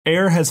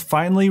AER has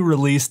finally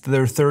released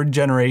their 3rd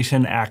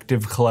generation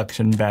active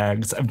collection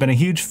bags. I've been a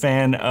huge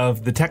fan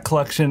of the tech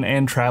collection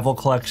and travel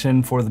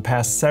collection for the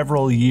past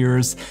several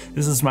years.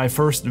 This is my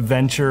first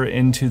venture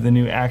into the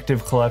new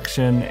active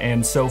collection,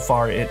 and so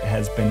far it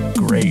has been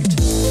great.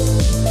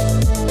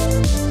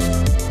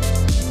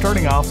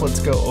 Starting off,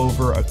 let's go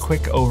over a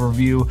quick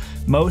overview.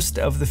 Most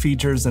of the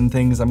features and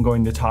things I'm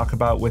going to talk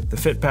about with the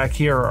Fit Pack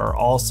here are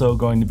also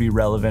going to be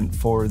relevant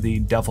for the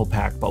Duffel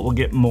Pack, but we'll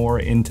get more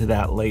into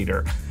that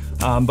later.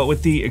 But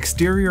with the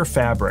exterior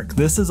fabric,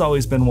 this has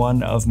always been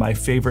one of my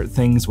favorite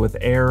things with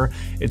AER.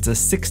 It's a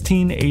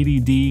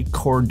 1680D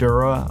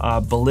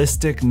Cordura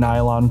ballistic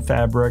nylon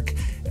fabric.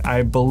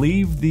 I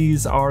believe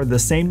these are the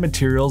same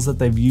materials that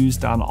they've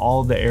used on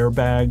all the AER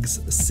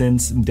bags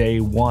since day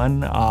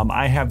one.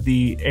 I have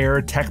the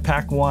AER Tech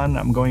Pack one.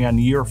 I'm going on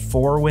year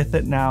 4 with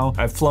it now.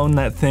 I've flown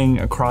that thing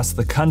across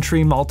the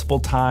country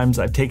multiple times.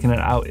 I've taken it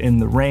out in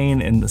the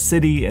rain, in the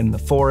city, in the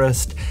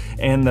forest,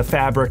 and the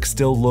fabric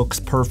still looks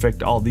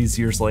perfect all these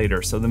years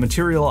later. So the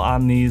material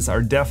on these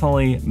are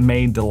definitely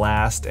made to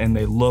last, and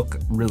they look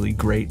really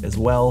great as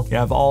well. You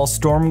have all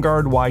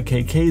StormGuard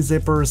YKK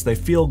zippers. They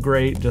feel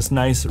great, just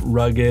nice,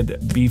 rugged,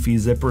 beefy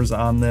zippers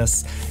on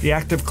this. The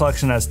active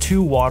collection has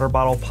 2 water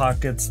bottle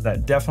pockets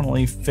that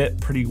definitely fit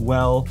pretty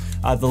well.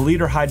 The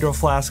liter hydro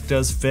flask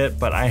does fit,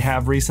 but I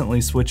have recently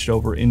switched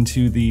over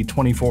into the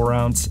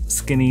 24-ounce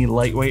skinny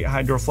lightweight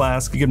hydro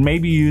flask. You could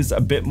maybe use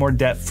a bit more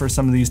depth for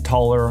some of these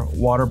taller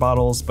water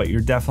bottles, but you're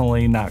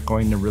definitely not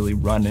going to really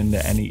run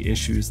into any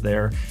issues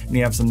there. And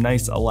you have some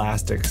nice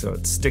elastic so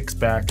it sticks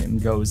back and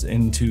goes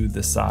into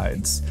the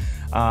sides.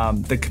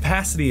 The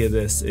capacity of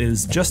this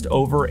is just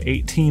over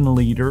 18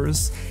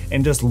 liters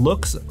and just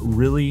looks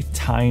really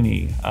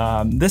tiny.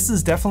 This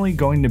is definitely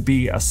going to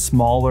be a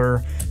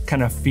smaller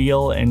kind of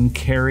feel and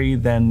carry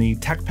than the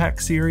Tech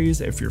Pack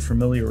series, if you're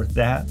familiar with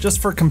that. Just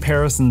for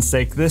comparison's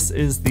sake, this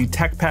is the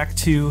Tech Pack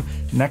 2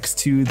 next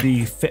to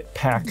the Fit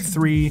Pack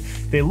 3.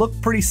 They look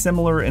pretty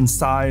similar in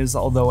size,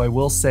 although I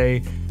will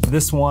say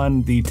this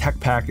one, the Tech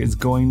Pack, is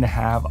going to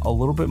have a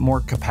little bit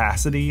more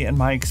capacity in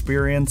my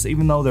experience,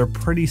 even though they're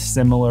pretty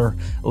similar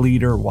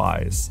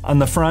liter-wise. On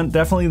the front,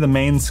 definitely the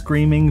main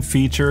screaming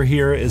feature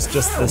here is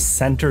just the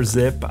center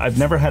zip. I've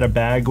never had a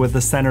bag with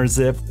a center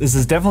zip. This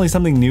is definitely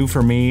something new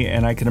for me,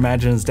 and I can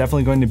imagine it's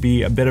definitely going to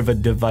be a bit of a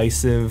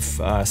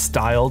divisive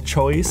style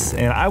choice.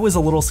 And I was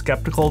a little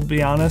skeptical, to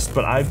be honest,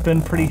 but I've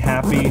been pretty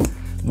happy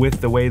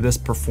with the way this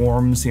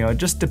performs. You know, it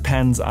just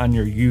depends on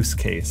your use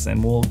case,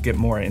 and we'll get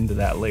more into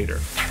that later.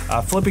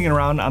 Flipping it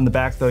around on the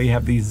back though, you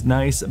have these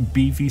nice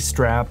beefy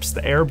straps.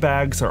 The AER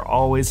bags are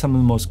always some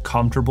of the most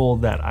comfortable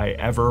that I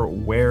ever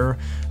wear.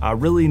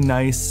 Really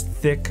nice,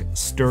 thick,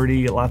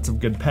 sturdy, lots of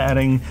good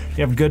padding.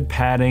 You have good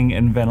padding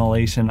and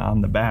ventilation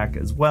on the back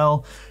as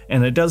well.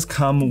 And it does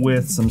come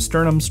with some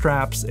sternum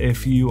straps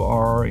if you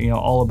are,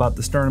 all about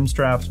the sternum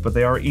straps, but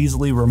they are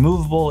easily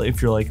removable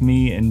if you're like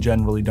me and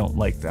generally don't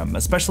like them,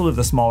 especially with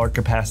a smaller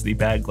capacity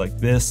bag like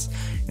this.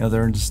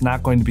 They're just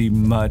not going to be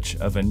much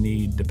of a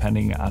need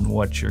depending on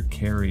what you're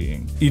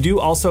carrying. You do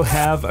also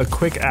have a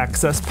quick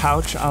access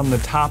pouch on the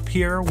top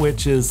here,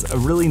 which is a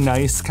really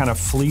nice kind of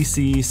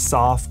fleecy,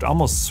 soft,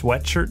 almost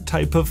sweatshirt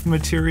type of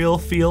material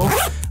feel.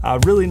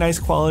 Really nice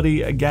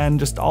quality. Again,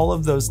 just all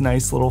of those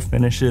nice little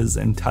finishes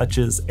and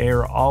touches.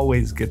 AER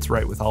always gets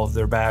right with all of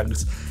their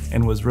bags,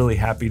 and was really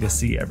happy to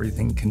see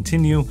everything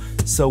continue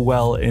so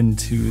well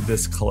into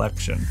this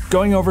collection.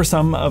 Going over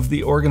some of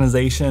the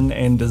organization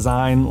and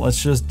design,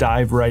 let's just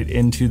dive right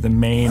into the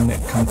main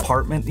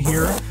compartment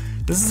here.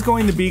 This is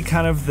going to be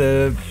kind of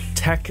the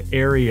tech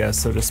area,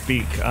 so to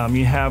speak.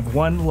 You have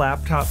one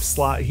laptop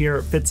slot here.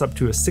 It fits up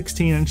to a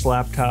 16-inch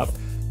laptop.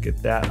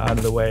 Get that out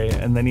of the way.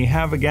 And then you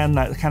have, again,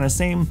 that kind of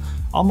same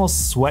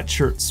almost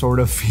sweatshirt sort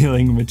of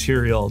feeling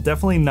material.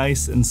 Definitely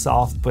nice and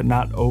soft, but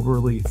not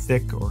overly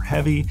thick or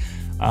heavy.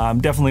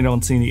 Definitely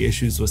don't see any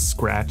issues with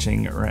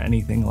scratching or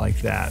anything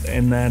like that.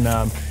 And then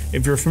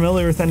if you're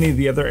familiar with any of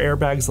the other AER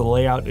bags, the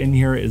layout in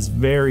here is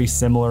very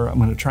similar. I'm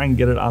gonna try and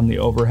get it on the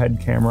overhead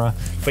camera.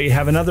 But you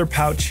have another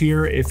pouch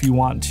here if you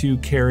want to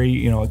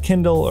carry, a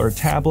Kindle or a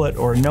tablet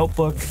or a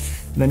notebook.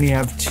 Then you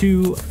have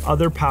 2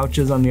 other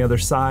pouches on the other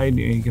side.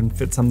 You can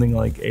fit something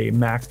like a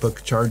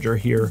MacBook charger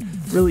here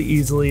really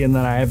easily. And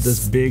then I have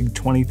this big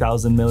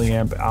 20,000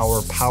 milliamp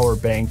hour power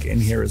bank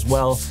in here as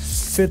well.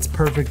 Fits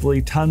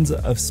perfectly, tons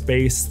of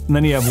space. And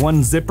then you have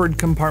one zippered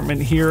compartment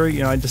here.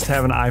 I just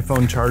have an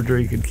iPhone charger.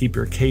 You could keep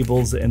your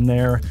cables in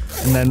there.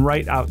 And then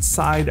right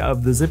outside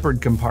of the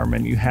zippered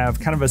compartment, you have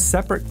kind of a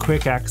separate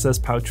quick access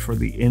pouch for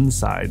the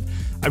inside.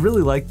 I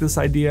really like this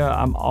idea.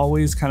 I'm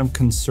always kind of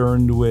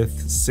concerned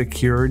with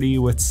security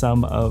with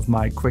some of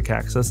my quick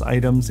access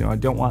items. I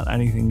don't want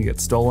anything to get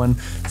stolen.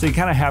 So you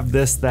kind of have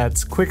this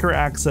that's quicker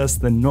access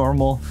than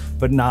normal,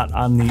 but not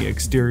on the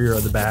exterior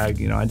of the bag.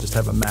 I just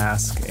have a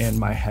mask and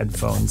my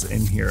headphones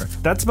in here.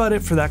 That's about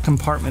it for that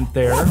compartment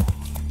there.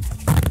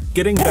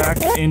 Getting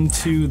back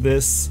into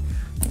this,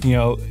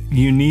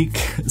 unique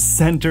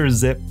center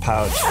zip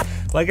pouch.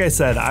 Like I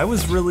said, I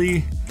was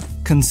really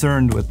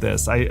concerned with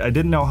this. I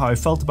didn't know how I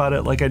felt about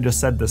it. Like I just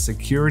said, the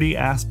security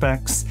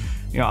aspects,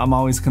 you know, I'm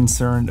always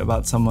concerned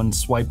about someone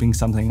swiping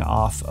something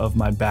off of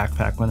my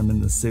backpack when I'm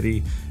in the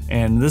city.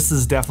 And this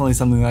is definitely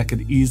something that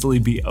could easily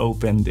be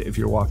opened if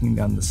you're walking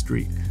down the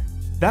street.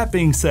 That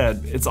being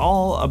said, it's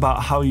all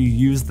about how you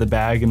use the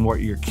bag and what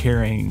you're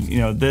carrying. You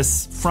know,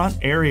 this front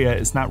area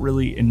is not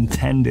really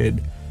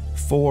intended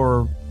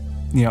for,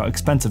 you know,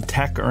 expensive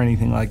tech or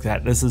anything like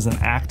that. This is an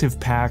active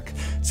pack,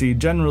 so you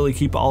generally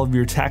keep all of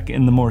your tech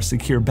in the more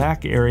secure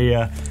back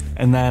area.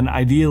 And then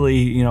ideally,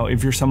 you know,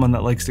 if you're someone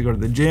that likes to go to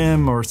the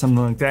gym or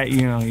something like that,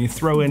 you know, you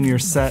throw in your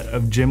set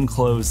of gym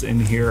clothes in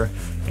here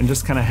and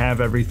just kind of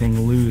have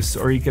everything loose.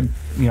 Or you could,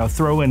 you know,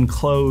 throw in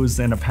clothes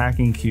and a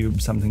packing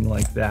cube, something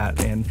like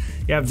that. And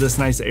you have this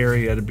nice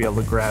area to be able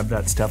to grab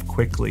that stuff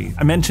quickly.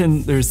 I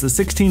mentioned there's the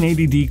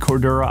 1680D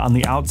Cordura on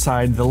the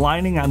outside. The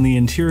lining on the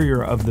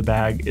interior of the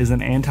bag is an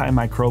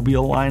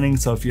antimicrobial lining.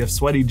 So if you have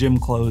sweaty gym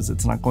clothes,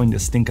 it's not going to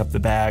stink up the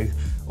bag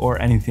or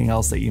anything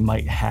else that you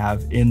might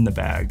have in the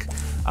bag.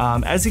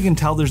 As you can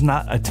tell, there's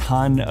not a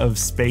ton of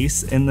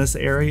space in this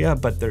area,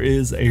 but there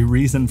is a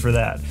reason for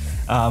that.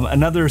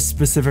 Another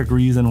specific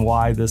reason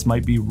why this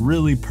might be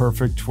really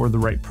perfect for the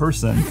right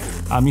person,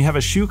 you have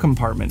a shoe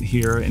compartment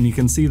here, and you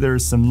can see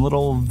there's some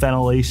little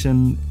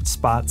ventilation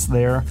spots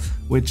there,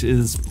 which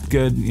is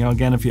good. You know,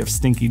 again, if you have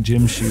stinky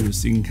gym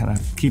shoes, you can kind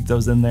of keep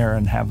those in there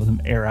and have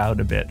them air out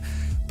a bit.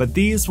 But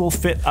these will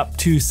fit up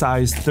to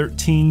size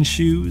 13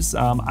 shoes.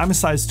 I'm a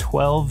size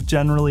 12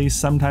 generally,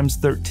 sometimes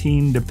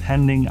 13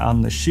 depending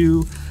on the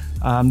shoe.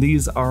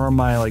 These are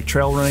my like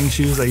trail running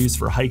shoes I use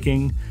for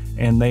hiking,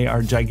 and they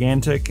are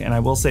gigantic, and I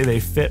will say they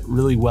fit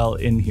really well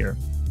in here.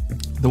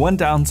 The one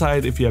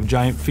downside, if you have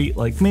giant feet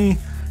like me,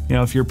 you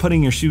know, if you're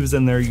putting your shoes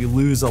in there, you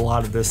lose a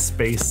lot of this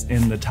space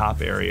in the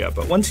top area.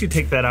 But once you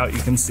take that out, you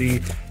can see,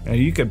 you know,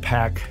 you could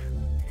pack,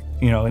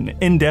 you know, an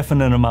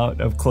indefinite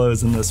amount of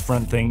clothes in this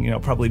front thing. You know,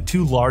 probably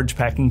 2 large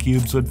packing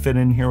cubes would fit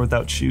in here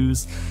without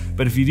shoes.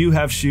 But if you do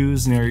have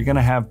shoes, you know, you're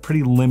gonna have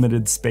pretty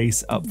limited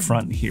space up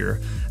front here.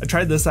 I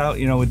tried this out,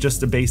 you know, with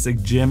just a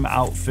basic gym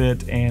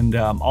outfit and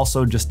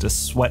also just a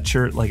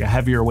sweatshirt, like a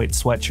heavier weight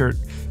sweatshirt.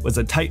 It was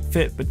a tight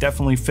fit, but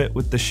definitely fit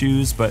with the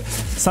shoes. But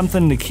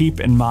something to keep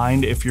in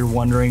mind if you're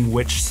wondering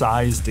which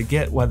size to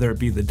get, whether it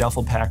be the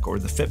duffel pack or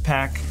the fit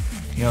pack.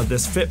 You know,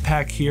 this fit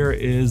pack here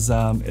is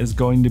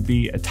going to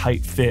be a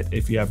tight fit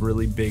if you have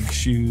really big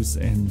shoes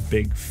and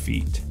big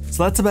feet.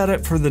 So that's about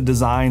it for the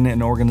design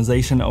and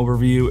organization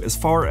overview. As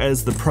far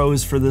as the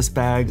pros for this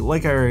bag,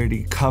 like I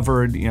already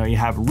covered, you know, you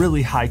have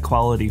really high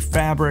quality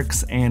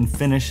fabrics and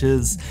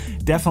finishes.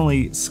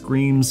 Definitely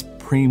screams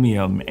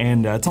premium,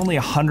 and it's only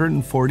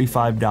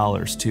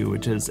 $145 too,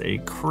 which is a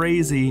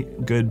crazy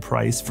good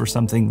price for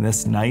something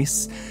this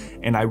nice.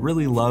 And I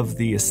really love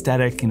the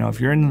aesthetic. You know, if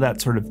you're into that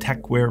sort of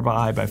tech wear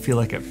vibe, I feel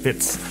like it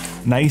fits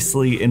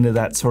nicely into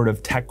that sort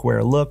of tech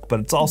wear look,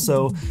 but it's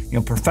also, you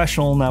know,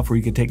 professional enough where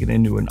you could take it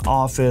into an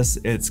office.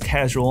 It's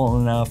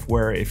casual enough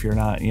where if you're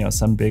not, you know,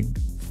 some big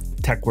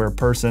tech wear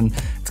person,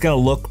 it's gonna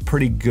look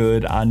pretty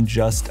good on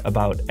just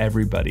about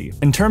everybody.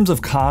 In terms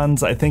of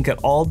cons, I think it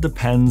all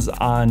depends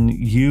on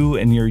you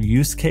and your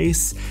use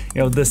case.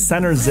 You know, the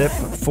center zip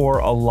for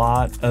a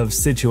lot of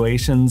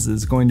situations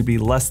is going to be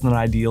less than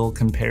ideal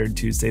compared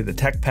to, say, the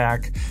tech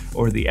pack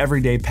or the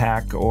everyday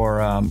pack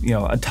or, you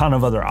know, a ton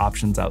of other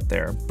options out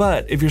there.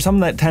 But if you're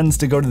someone that tends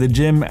to go to the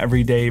gym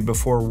every day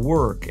before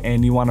work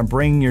and you wanna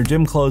bring your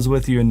gym clothes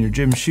with you and your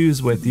gym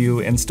shoes with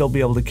you and still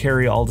be able to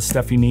carry all the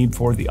stuff you need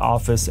for the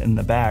office in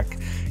the back,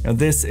 you know,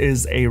 this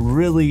is a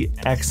really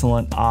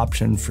excellent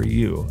option for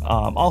you.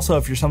 Also,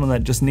 if you're someone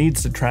that just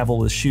needs to travel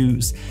with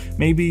shoes,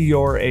 maybe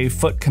you're a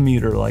foot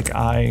commuter like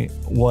I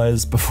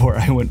was before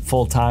I went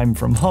full-time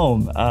from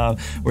home,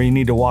 where you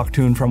need to walk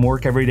to and from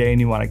work every day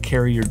and you want to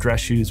carry your dress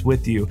shoes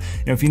with you.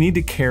 You know, if you need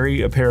to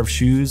carry a pair of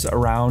shoes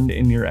around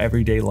in your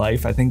everyday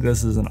life, I think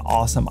this is an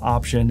awesome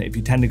option. If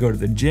you tend to go to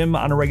the gym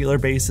on a regular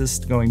basis,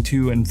 going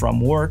to and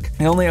from work.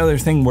 The only other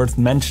thing worth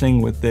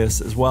mentioning with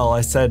this as well,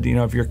 I said, you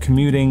know, if you're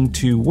commuting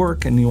to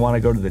work and you want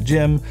to go to the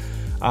gym,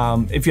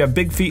 if you have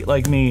big feet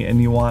like me and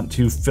you want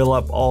to fill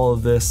up all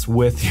of this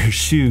with your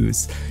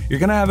shoes, you're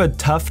gonna have a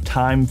tough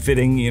time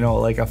fitting, you know,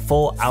 like a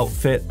full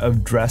outfit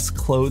of dress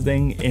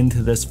clothing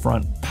into this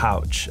front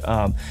pouch.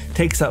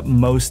 Takes up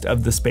most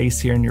of the space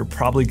here, and you're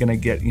probably gonna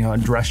get, you know, a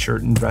dress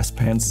shirt and dress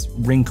pants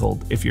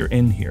wrinkled if you're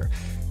in here.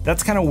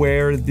 That's kind of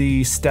where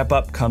the step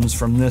up comes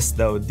from this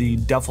though, the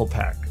duffel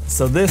pack.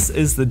 So this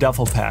is the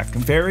duffel pack.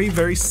 Very,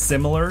 very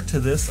similar to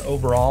this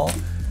overall,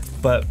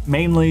 but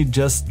mainly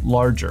just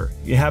larger.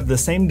 You have the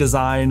same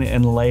design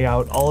and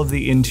layout. All of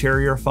the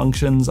interior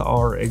functions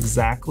are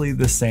exactly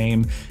the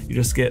same. You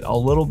just get a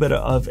little bit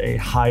of a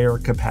higher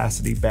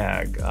capacity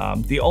bag.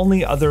 The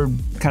only other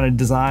kind of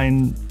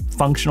design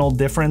functional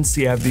difference,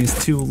 you have these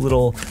 2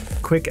 little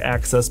quick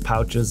access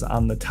pouches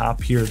on the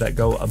top here that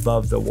go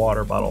above the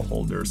water bottle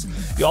holders.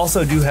 You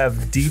also do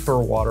have deeper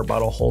water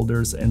bottle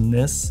holders in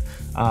this.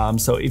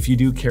 So if you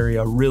do carry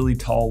a really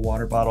tall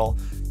water bottle,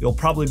 you'll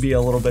probably be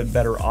a little bit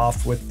better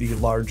off with the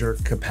larger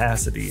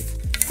capacity.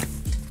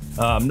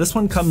 This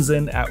one comes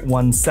in at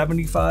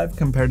 $175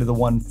 compared to the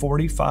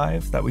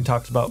 $145 that we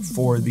talked about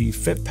for the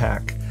Fit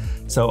Pack.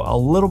 So a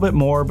little bit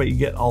more, but you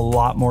get a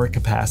lot more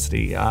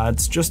capacity.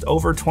 It's just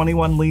over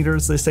 21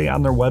 liters, they say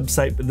on their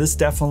website, but this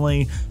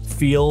definitely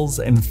feels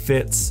and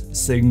fits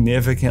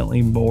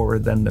significantly more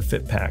than the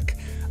Fit Pack.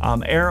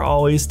 AER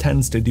always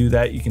tends to do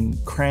that. You can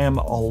cram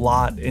a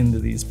lot into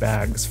these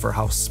bags for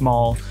how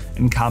small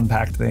and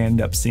compact they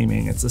end up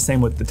seeming. It's the same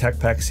with the Tech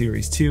Pack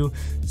Series 2,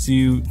 so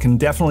you can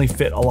definitely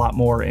fit a lot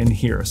more in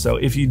here. So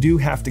if you do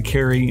have to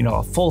carry,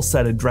 a full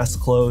set of dress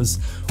clothes,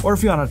 or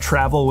if you want to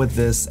travel with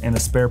this and a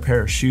spare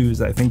pair of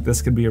shoes, I think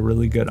this could be a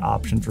really good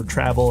option for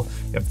travel.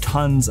 You have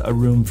tons of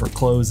room for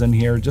clothes in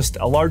here, just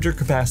a larger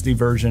capacity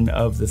version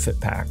of the Fit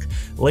Pack.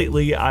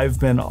 Lately,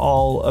 I've been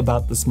all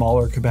about the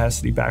smaller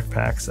capacity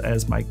backpacks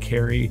as my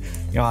carry,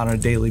 on a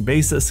daily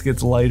basis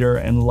gets lighter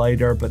and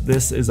lighter, but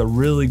this is a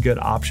really good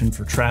option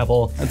for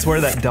travel. That's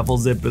where that double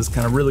zip is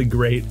kind of really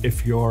great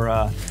if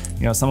you're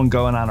someone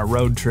going on a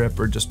road trip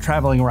or just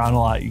traveling around a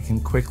lot. You can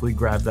quickly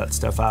grab that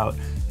stuff out.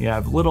 You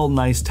have little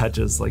nice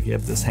touches, like you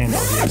have this handle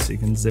here so you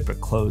can zip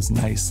it closed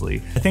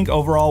nicely. I think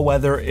overall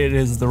whether it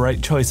is the right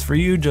choice for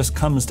you just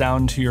comes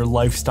down to your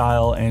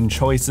lifestyle and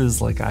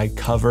choices like I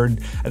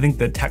covered. I think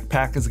the Tech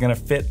Pack is gonna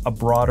fit a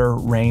broader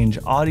range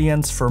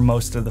audience for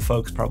most of the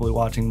folks probably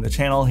watching the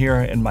channel here,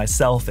 and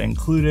myself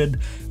included,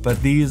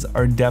 but these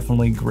are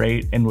definitely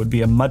great and would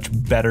be a much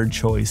better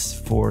choice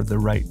for the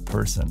right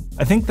person.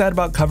 I think that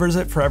about covers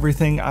it for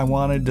everything I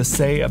wanted to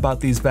say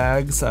about these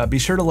bags. Be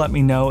sure to let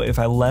me know if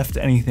I left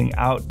anything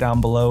out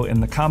down below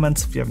in the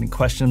comments. If you have any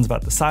questions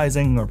about the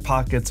sizing or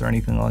pockets or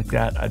anything like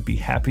that, I'd be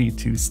happy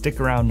to stick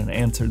around and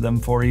answer them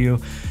for you.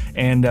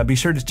 And be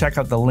sure to check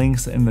out the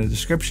links in the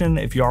description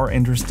if you are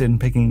interested in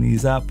picking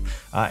these up.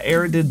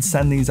 AER did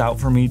send these out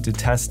for me to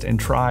test and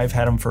try. I've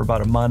had them for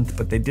about a month,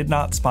 but they did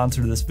not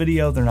sponsor this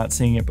video. They're not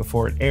seeing it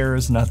before it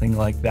airs, nothing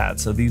like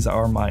that. So these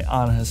are my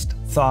honest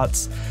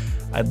thoughts.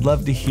 I'd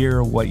love to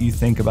hear what you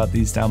think about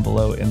these down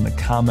below in the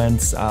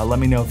comments. Let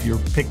me know if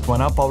you've picked one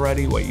up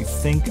already, what you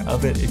think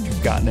of it, if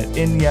you've gotten it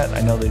in yet.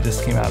 I know they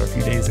just came out a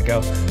few days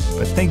ago,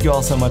 but thank you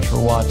all so much for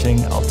watching.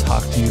 I'll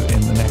talk to you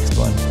in the next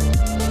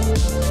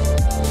one.